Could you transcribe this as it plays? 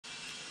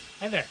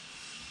Hey there.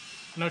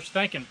 I know what you're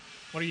thinking.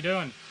 What are you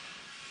doing?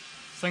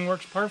 This thing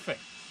works perfect.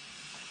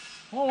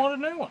 Well, I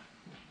want a new one.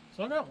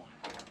 So I got one.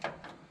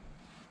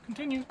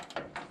 Continue.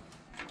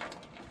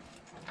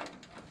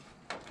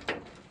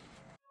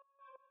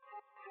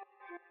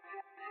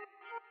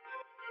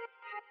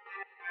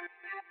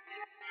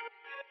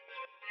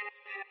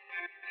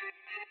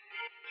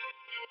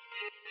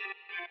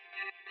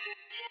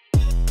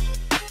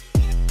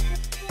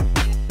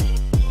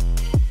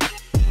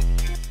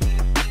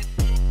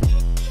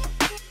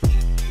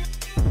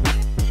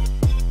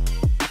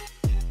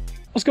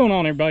 What's going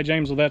on, everybody?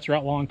 James with That's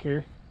Right Lawn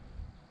Care.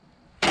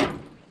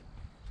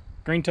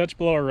 Green Touch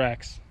blower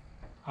racks.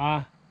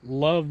 I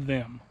love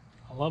them.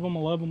 I love them, I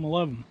love them, I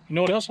love them. You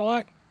know what else I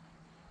like?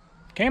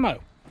 Camo.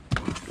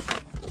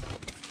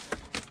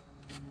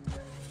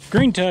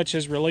 Green Touch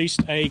has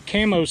released a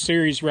Camo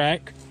series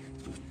rack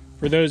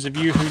for those of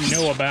you who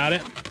know about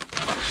it.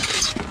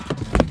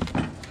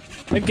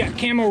 They've got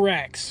Camo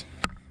racks.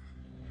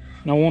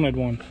 And I wanted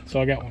one, so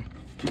I got one.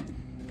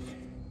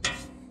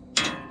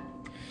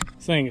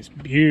 This thing is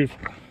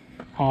beautiful,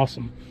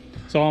 awesome.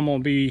 So I'm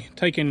gonna be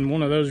taking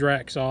one of those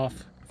racks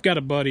off. I've got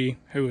a buddy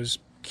who was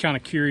kind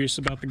of curious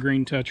about the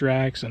Green Touch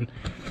racks, and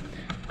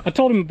I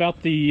told him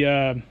about the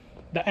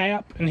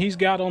app, and he's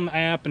got on the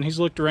app, and he's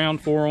looked around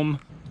for them.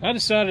 I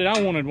decided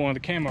I wanted one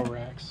of the Camo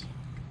racks.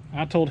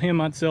 I told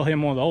him I'd sell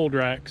him one of the old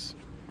racks,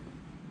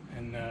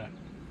 and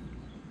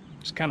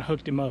just kind of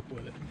hooked him up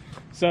with it.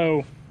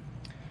 So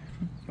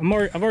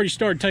I've already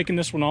started taking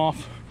this one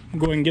off. I'll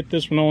go ahead and get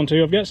this one on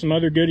too. I've got some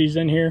other goodies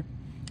in here,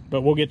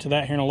 but we'll get to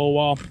that here in a little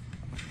while.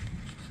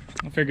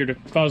 I figured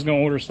if I was going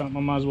to order something,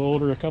 I might as well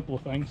order a couple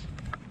of things.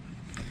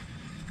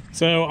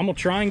 So I'm going to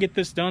try and get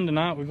this done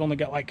tonight. We've only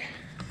got like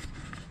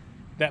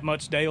that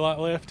much daylight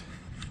left.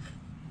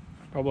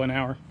 Probably an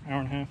hour,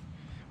 hour and a half.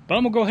 But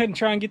I'm going to go ahead and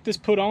try and get this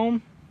put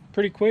on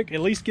pretty quick.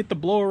 At least get the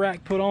blower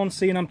rack put on.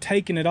 Seeing I'm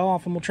taking it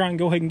off, I'm going to try and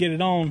go ahead and get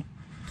it on.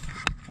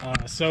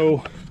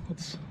 So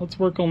let's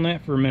work on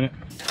that for a minute.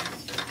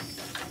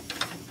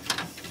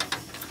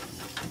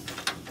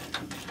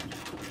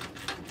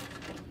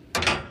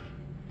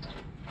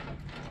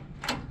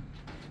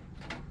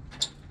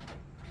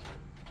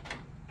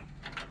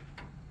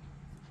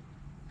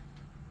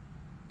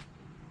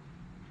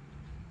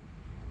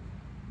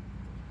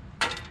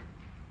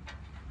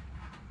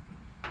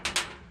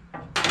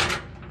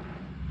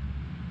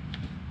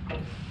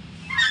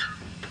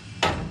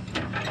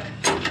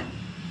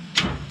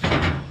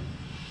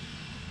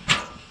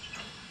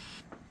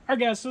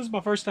 Alright guys, so this is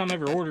my first time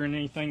ever ordering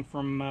anything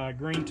from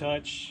Green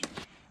Touch.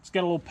 It's got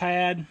a little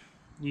pad.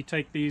 You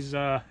take these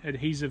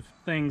adhesive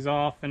things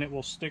off and it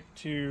will stick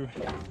to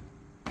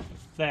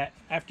that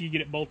after you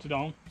get it bolted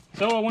on.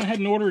 So I went ahead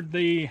and ordered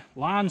the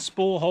line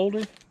spool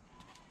holder.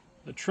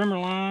 The trimmer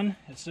line,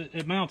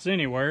 it mounts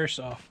anywhere,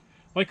 so I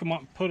think I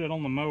might put it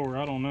on the mower,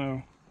 I don't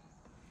know.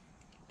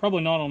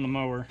 Probably not on the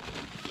mower.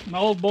 My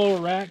old blower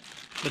rack,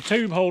 the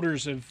tube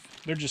holders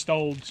they're just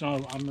old,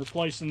 so I'm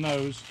replacing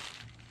those.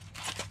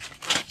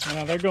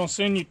 Now they're going to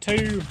send you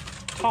two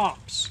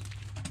tops.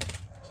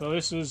 So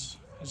this is,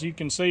 as you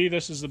can see,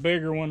 this is the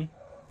bigger one.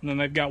 And then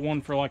they've got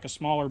one for like a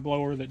smaller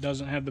blower that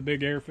doesn't have the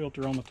big air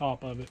filter on the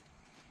top of it.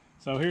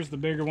 So here's the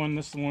bigger one.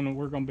 This is the one that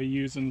we're going to be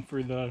using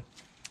for the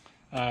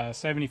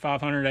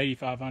 7500,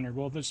 8500.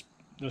 Well, the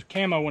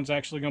Camo one's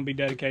actually going to be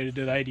dedicated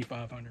to the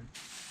 8500.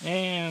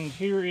 And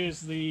here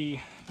is the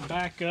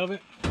back of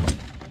it.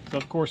 So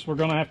of course we're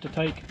going to have to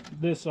take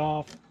this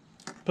off,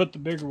 put the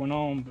bigger one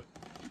on, but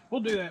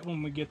we'll do that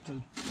when we get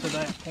to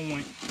that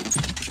point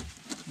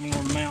when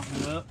we're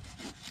mounting it up.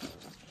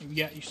 You've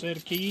got your set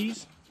of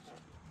keys.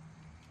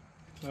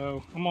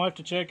 So I'm gonna have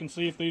to check and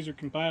see if these are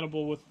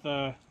compatible with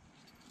the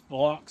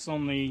locks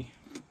on the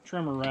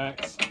trimmer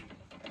racks.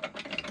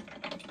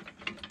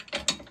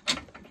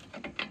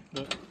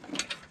 But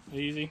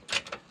easy.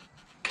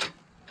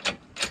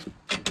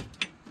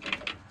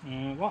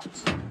 And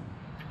locks.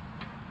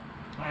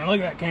 Man, look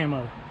at that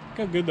camo. Look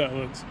how good that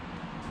looks.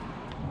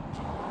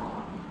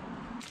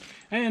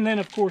 And then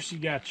of course you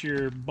got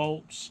your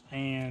bolts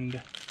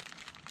and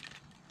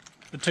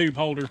the tube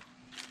holder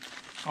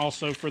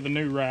also for the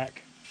new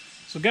rack.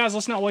 So guys,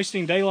 let's not waste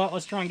any daylight.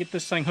 Let's try and get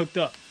this thing hooked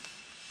up.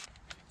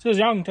 So as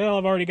y'all can tell,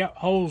 I've already got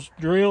holes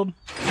drilled.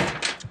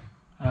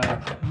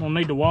 I'm gonna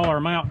need to wire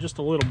them out just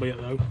a little bit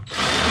though.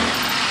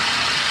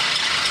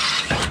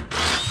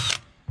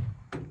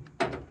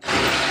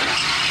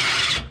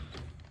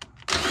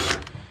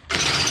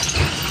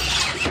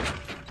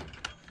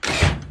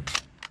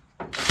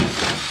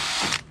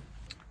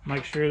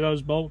 Make sure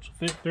those bolts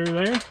fit through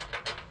there.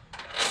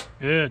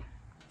 Good.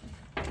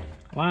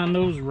 Line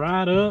those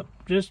right up,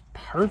 just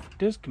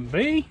perfect as can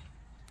be.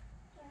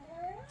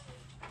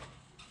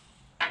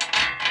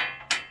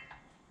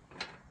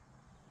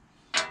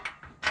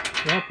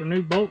 Drop our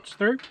new bolts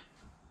through.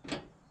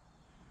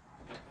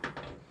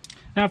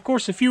 Now, of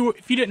course, if you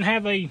didn't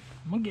have a,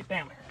 I'm gonna get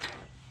down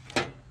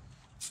there.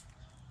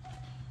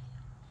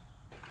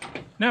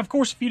 Now, of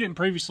course, if you didn't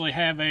previously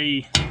have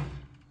a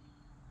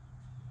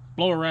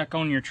blower rack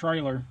on your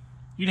trailer,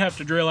 you'd have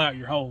to drill out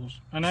your holes.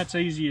 And that's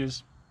easy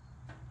as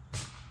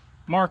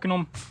marking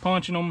them,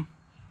 punching them,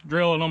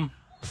 drilling them.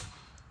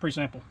 Pretty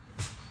simple.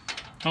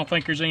 I don't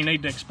think there's any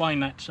need to explain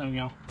that to some of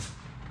y'all.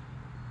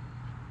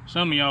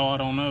 Some of y'all I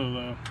don't know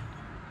though.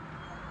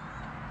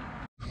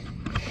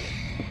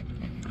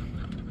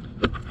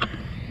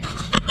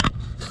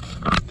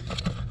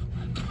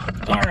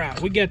 Alright,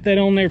 we got that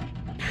on there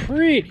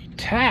pretty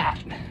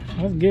tight.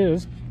 That's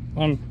good.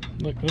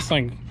 Look, this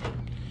thing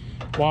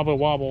wobble,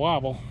 wobble,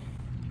 wobble.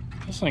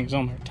 This thing's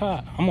on there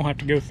tight. I'm gonna have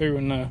to go through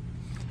and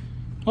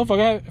well, if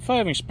I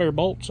have any spare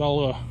bolts,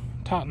 I'll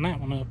tighten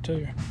that one up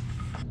too.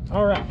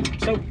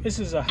 Alright, so this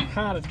is a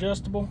height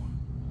adjustable.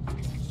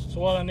 So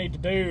what I need to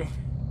do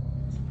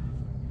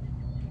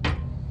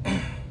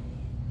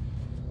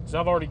is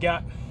I've already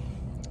got,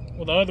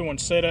 well, the other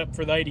one's set up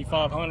for the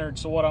 8500.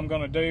 So what I'm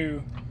gonna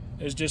do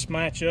is just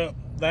match up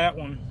that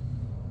one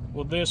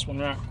with this one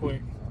right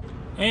quick.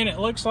 And it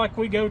looks like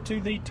we go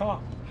to the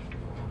top,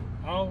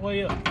 all the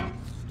way up.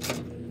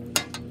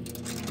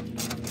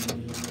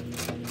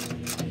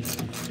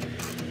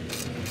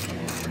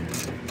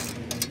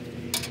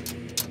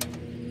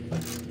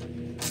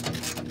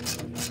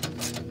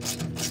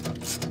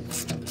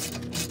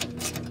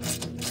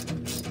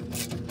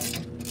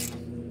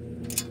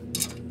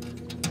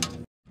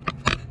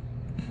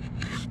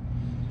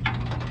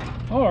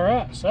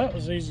 Alright, so that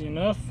was easy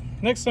enough.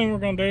 Next thing we're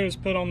going to do is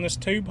put on this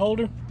tube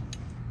holder.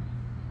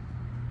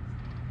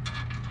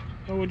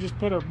 So we'll just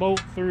put our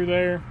bolt through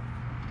there.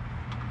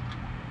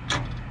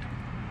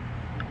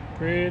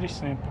 Pretty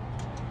simple.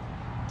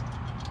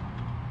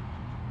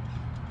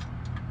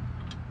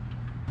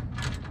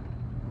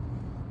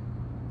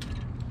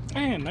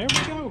 And there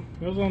we go.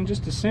 Goes on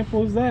just as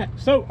simple as that.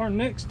 So our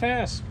next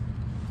task,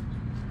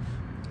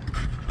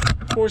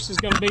 of course, is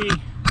going to be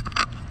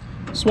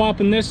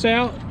swapping this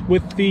out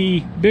with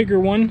the bigger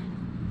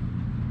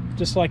one,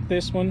 just like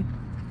this one,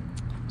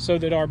 so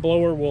that our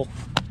blower will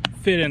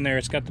fit in there.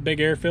 It's got the big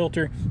air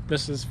filter.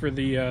 This is for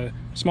the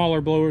smaller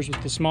blowers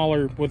with the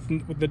smaller,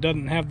 that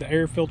doesn't have the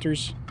air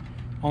filters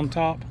on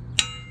top.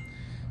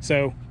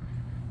 So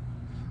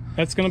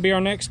that's going to be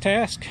our next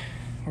task.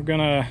 We're going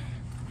to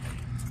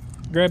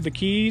grab the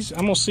keys. I'm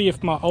going to see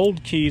if my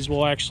old keys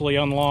will actually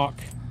unlock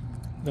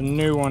the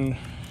new one,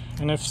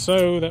 and if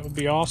so, that would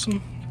be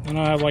awesome. And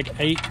I have like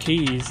 8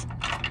 keys.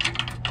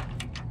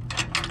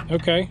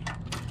 Okay,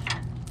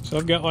 so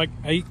I've got like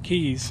 8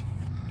 keys.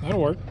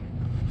 That'll work.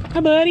 Hi,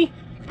 buddy.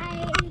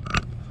 Hi.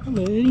 Hi,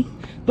 buddy.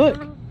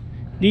 Look,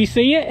 do you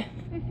see it?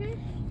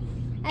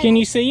 Can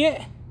you see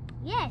it?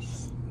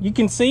 Yes. You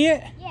can see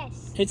it?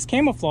 Yes. It's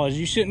camouflage.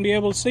 You shouldn't be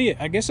able to see it.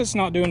 I guess it's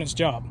not doing its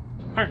job.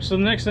 All right, so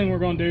the next thing we're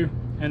going to do,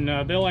 and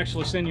they'll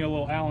actually send you a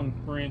little Allen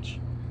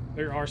wrench.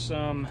 There are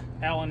some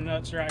Allen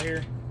nuts right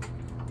here.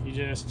 You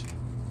just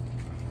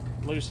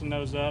loosen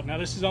those up. Now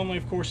this is only,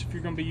 of course, if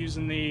you're going to be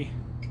using the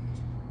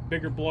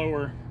bigger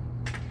blower.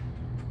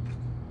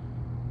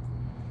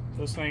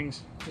 Those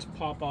things just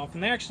pop off,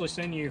 and they actually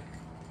send you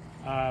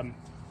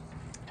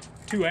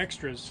 2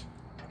 extras.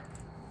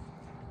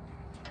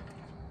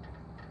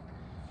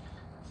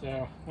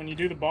 So when you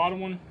do the bottom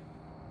one,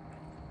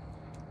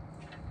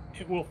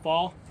 it will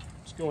fall.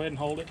 Just go ahead and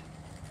hold it.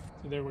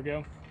 So there we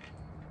go.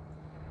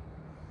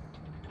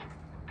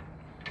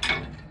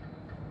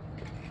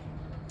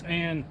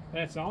 And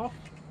that's off.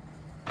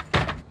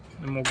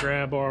 And we'll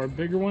grab our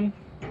bigger one.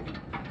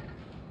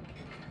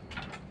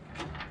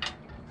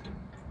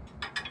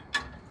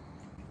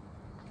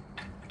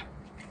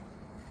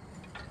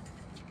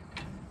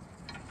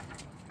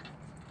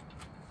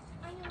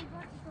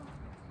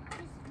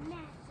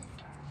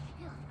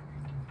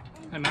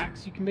 Hey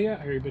Max, you can be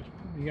out here, but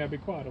you gotta be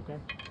quiet, okay?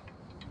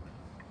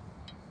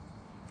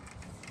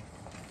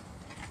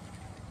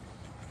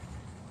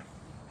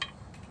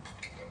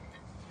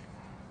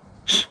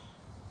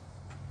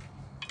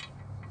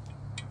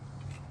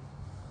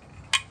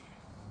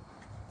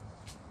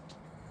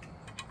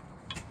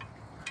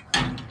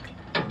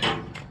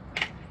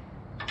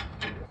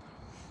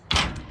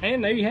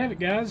 And there you have it,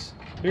 guys.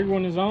 Big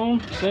one is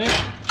on, set,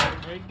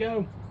 ready to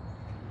go.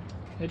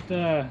 It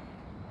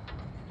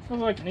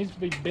feels like it needs to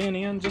be bent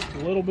in just a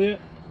little bit.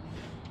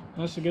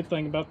 That's the good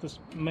thing about this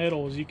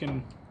metal, is you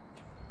can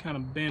kind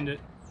of bend it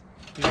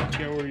to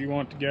go where you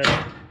want it to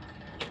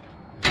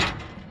go.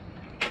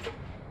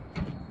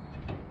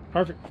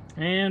 Perfect.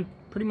 And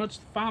pretty much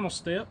the final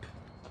step,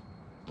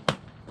 you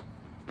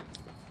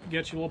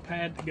got your little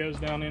pad that goes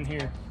down in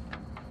here.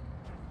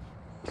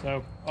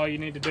 So all you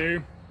need to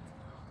do,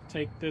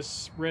 take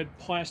this red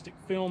plastic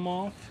film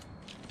off.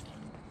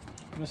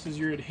 And this is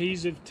your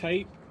adhesive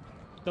tape,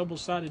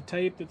 double-sided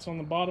tape that's on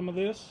the bottom of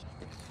this.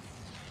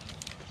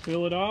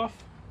 Peel it off.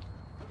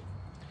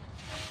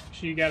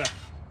 So you got a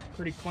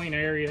pretty clean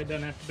area. It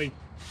doesn't have to be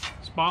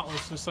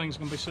spotless. This thing's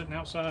gonna be sitting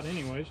outside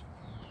anyways.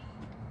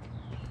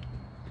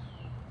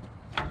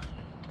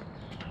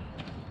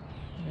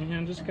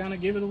 And just kind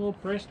of give it a little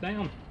press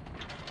down.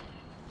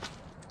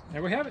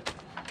 There we have it.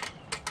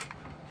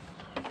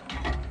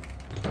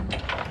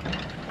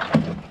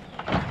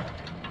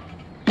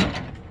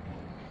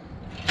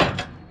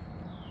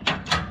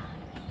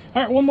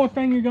 All right, one more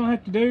thing you're gonna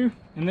have to do,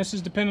 and this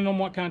is depending on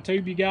what kind of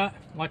tube you got.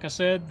 Like I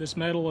said, this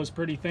metal is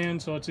pretty thin,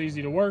 so it's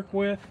easy to work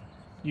with.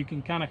 You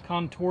can kind of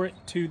contour it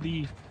to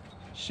the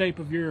shape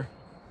of your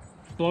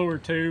blower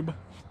tube,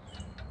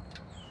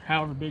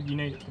 however big you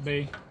need it to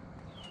be.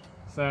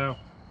 So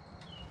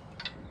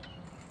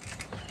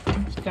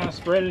just kind of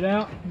spread it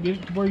out, get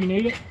it to where you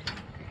need it.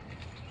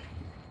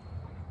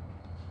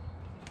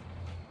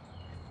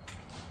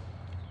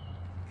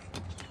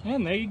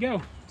 And there you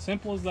go,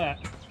 simple as that.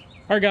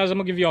 All right, guys, I'm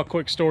gonna give you all a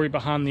quick story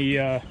behind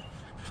the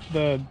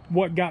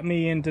what got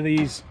me into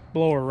these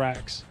blower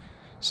racks.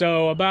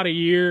 So about a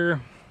year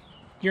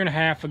and a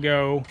half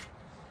ago,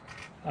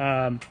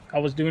 I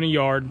was doing a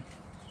yard,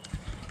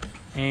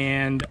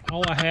 and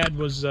all I had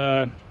was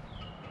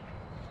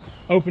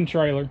open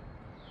trailer.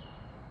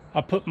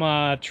 I put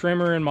my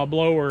trimmer and my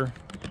blower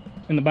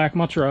in the back of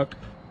my truck,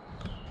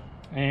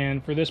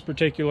 and for this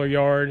particular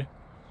yard,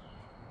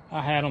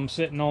 I had them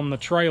sitting on the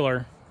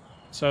trailer.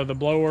 So the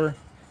blower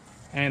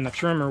and the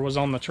trimmer was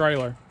on the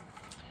trailer.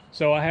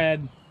 So I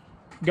had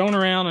gone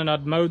around and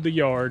I'd mowed the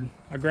yard.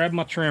 I grabbed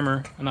my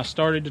trimmer and I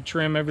started to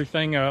trim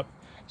everything up.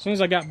 As soon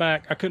as I got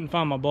back, I couldn't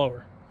find my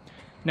blower.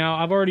 Now,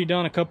 I've already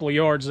done a couple of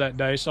yards that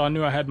day, so I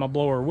knew I had my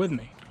blower with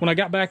me. When I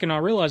got back and I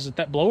realized that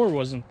that blower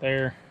wasn't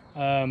there,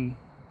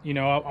 you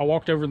know, I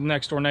walked over to the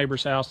next door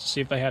neighbor's house to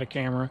see if they had a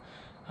camera.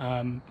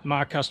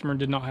 My customer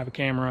did not have a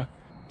camera.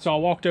 So I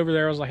walked over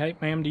there. I was like, hey,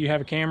 ma'am, do you have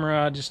a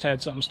camera? I just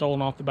had something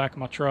stolen off the back of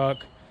my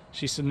truck.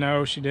 She said,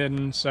 no, she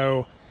didn't.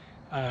 So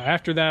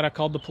after that, I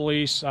called the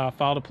police. I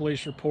filed a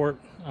police report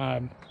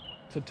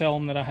to tell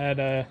them that I had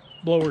a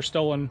blower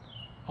stolen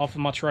off of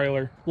my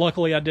trailer.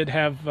 Luckily, I did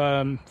have,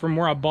 from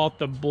where I bought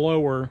the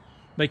blower,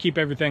 they keep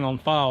everything on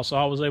file. So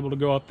I was able to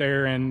go up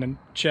there and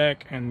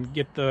check and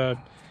get the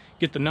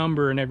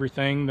number and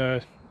everything,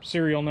 the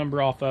serial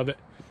number off of it.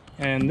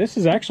 And this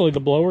is actually the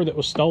blower that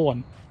was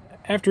stolen.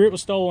 After it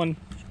was stolen,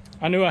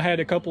 I knew I had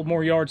a couple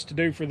more yards to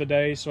do for the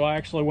day, so I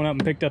actually went up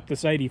and picked up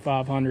this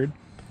 8500.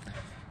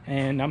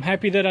 And I'm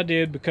happy that I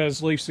did,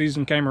 because leaf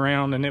season came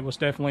around and it was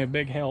definitely a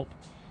big help.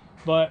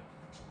 But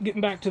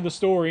getting back to the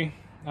story,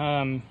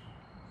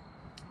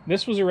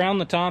 this was around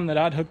the time that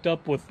I'd hooked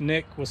up with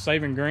Nick with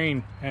Saving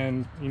Green,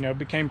 and you know,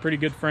 became pretty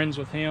good friends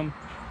with him.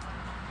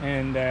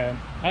 And I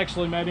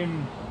actually met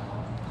him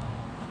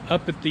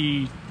up at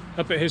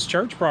his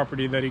church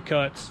property that he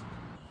cuts,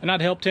 and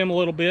I'd helped him a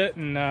little bit.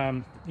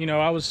 And you know,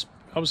 I was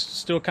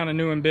still kind of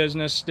new in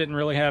business, didn't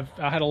really have,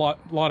 I had a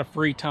lot of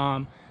free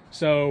time.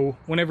 So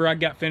whenever I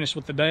got finished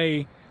with the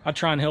day, I'd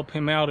try and help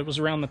him out. It was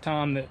around the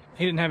time that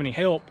he didn't have any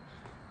help,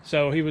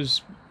 so he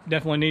was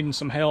definitely needing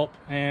some help,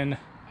 and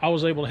I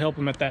was able to help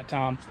him at that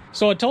time.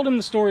 So I told him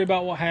the story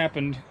about what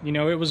happened. You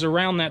know, it was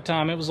around that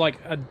time. It was like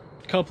a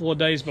couple of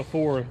days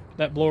before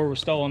that blower was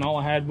stolen. All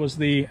I had was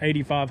the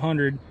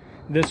 8500.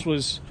 This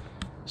was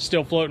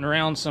still floating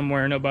around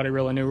somewhere. Nobody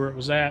really knew where it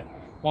was at.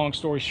 Long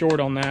story short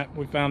on that,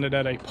 we found it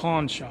at a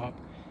pawn shop.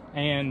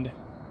 And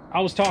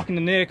I was talking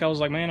to Nick. I was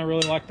like, man, I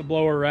really like the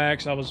blower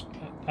racks.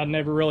 I'd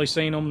never really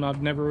seen them.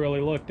 I've never really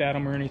looked at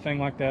them or anything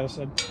like that. I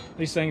said,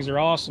 these things are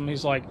awesome.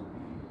 He's like,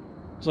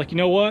 you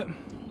know what?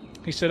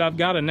 He said, I've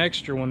got an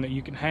extra one that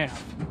you can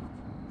have.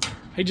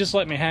 He just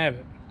let me have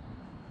it.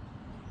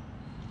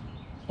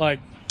 Like,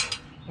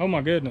 oh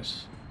my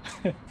goodness.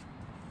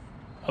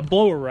 A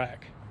blower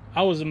rack.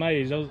 I was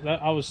amazed.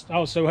 I was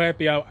so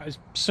happy. As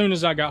soon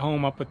as I got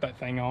home, I put that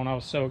thing on. I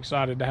was so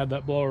excited to have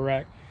that blower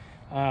rack.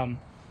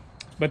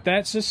 But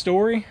that's the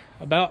story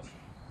about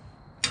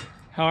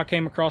how I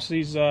came across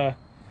these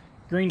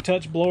Green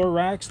Touch blower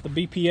racks, the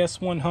BPS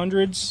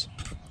 100s.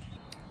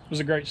 It was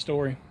a great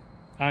story.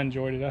 I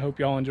enjoyed it. I hope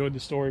y'all enjoyed the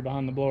story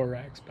behind the blower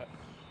racks. But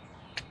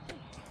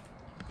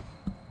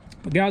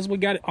guys, we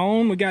got it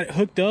on. We got it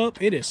hooked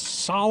up. It is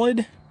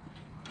solid.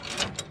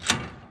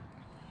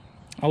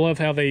 I love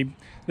how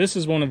this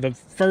is one of the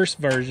first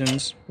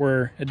versions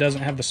where it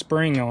doesn't have the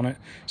spring on it.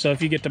 So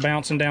if you get to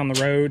bouncing down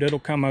the road, it'll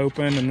come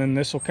open, and then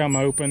this will come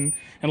open.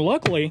 And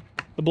luckily,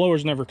 the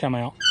blowers never come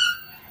out.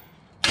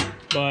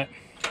 But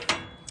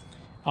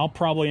I'll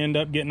probably end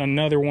up getting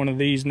another one of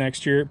these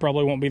next year. It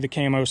probably won't be the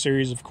Camo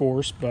series, of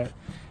course, but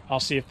I'll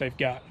see if they've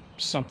got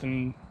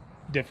something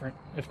different.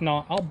 If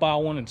not, I'll buy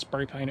one and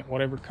spray paint it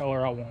whatever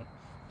color I want.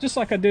 Just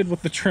like I did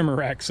with the trimmer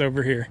racks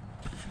over here.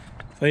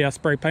 So yeah, I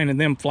spray painted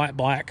them flat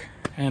black.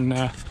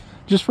 And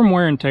just from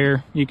wear and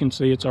tear, you can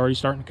see it's already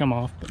starting to come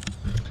off. But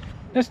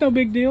that's no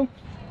big deal.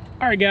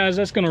 All right, guys,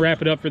 that's going to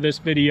wrap it up for this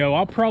video.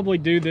 I'll probably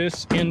do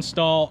this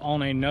install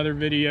on another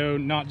video,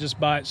 not just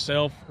by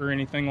itself or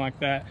anything like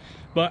that.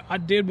 But I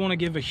did want to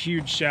give a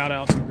huge shout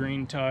out to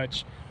Green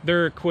Touch.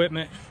 Their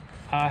equipment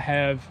I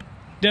have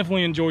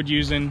definitely enjoyed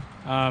using.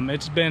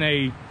 It's been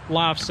a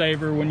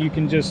lifesaver when you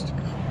can just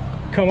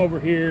come over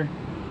here,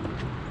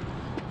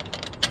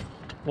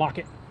 lock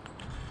it.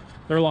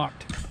 They're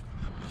locked.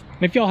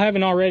 And if y'all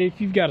haven't already, if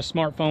you've got a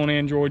smartphone,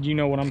 Android, you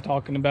know what I'm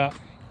talking about.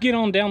 Get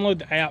on, download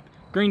the app.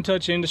 Green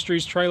Touch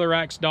Industries,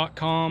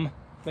 TrailerRacks.com.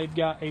 They've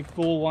got a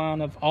full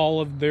line of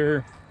all of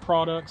their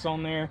products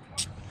on there.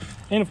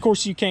 And of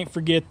course, you can't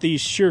forget the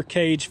Sure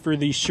cage for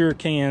the Sure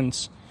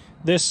cans.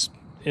 This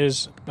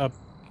is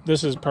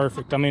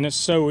perfect. I mean, it's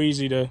so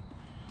easy to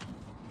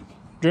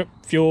drip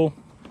fuel,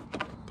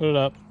 put it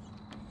up,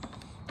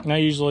 and I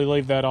usually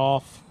leave that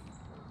off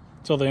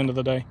till the end of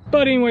the day.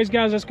 But anyways,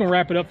 guys, that's gonna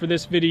wrap it up for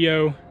this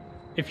video.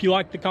 If you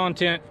like the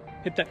content,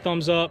 hit that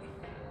thumbs up.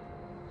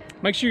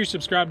 Make sure you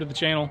subscribe to the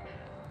channel,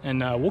 and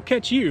we'll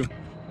catch you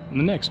in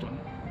the next one.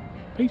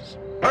 Peace.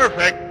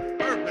 Perfect.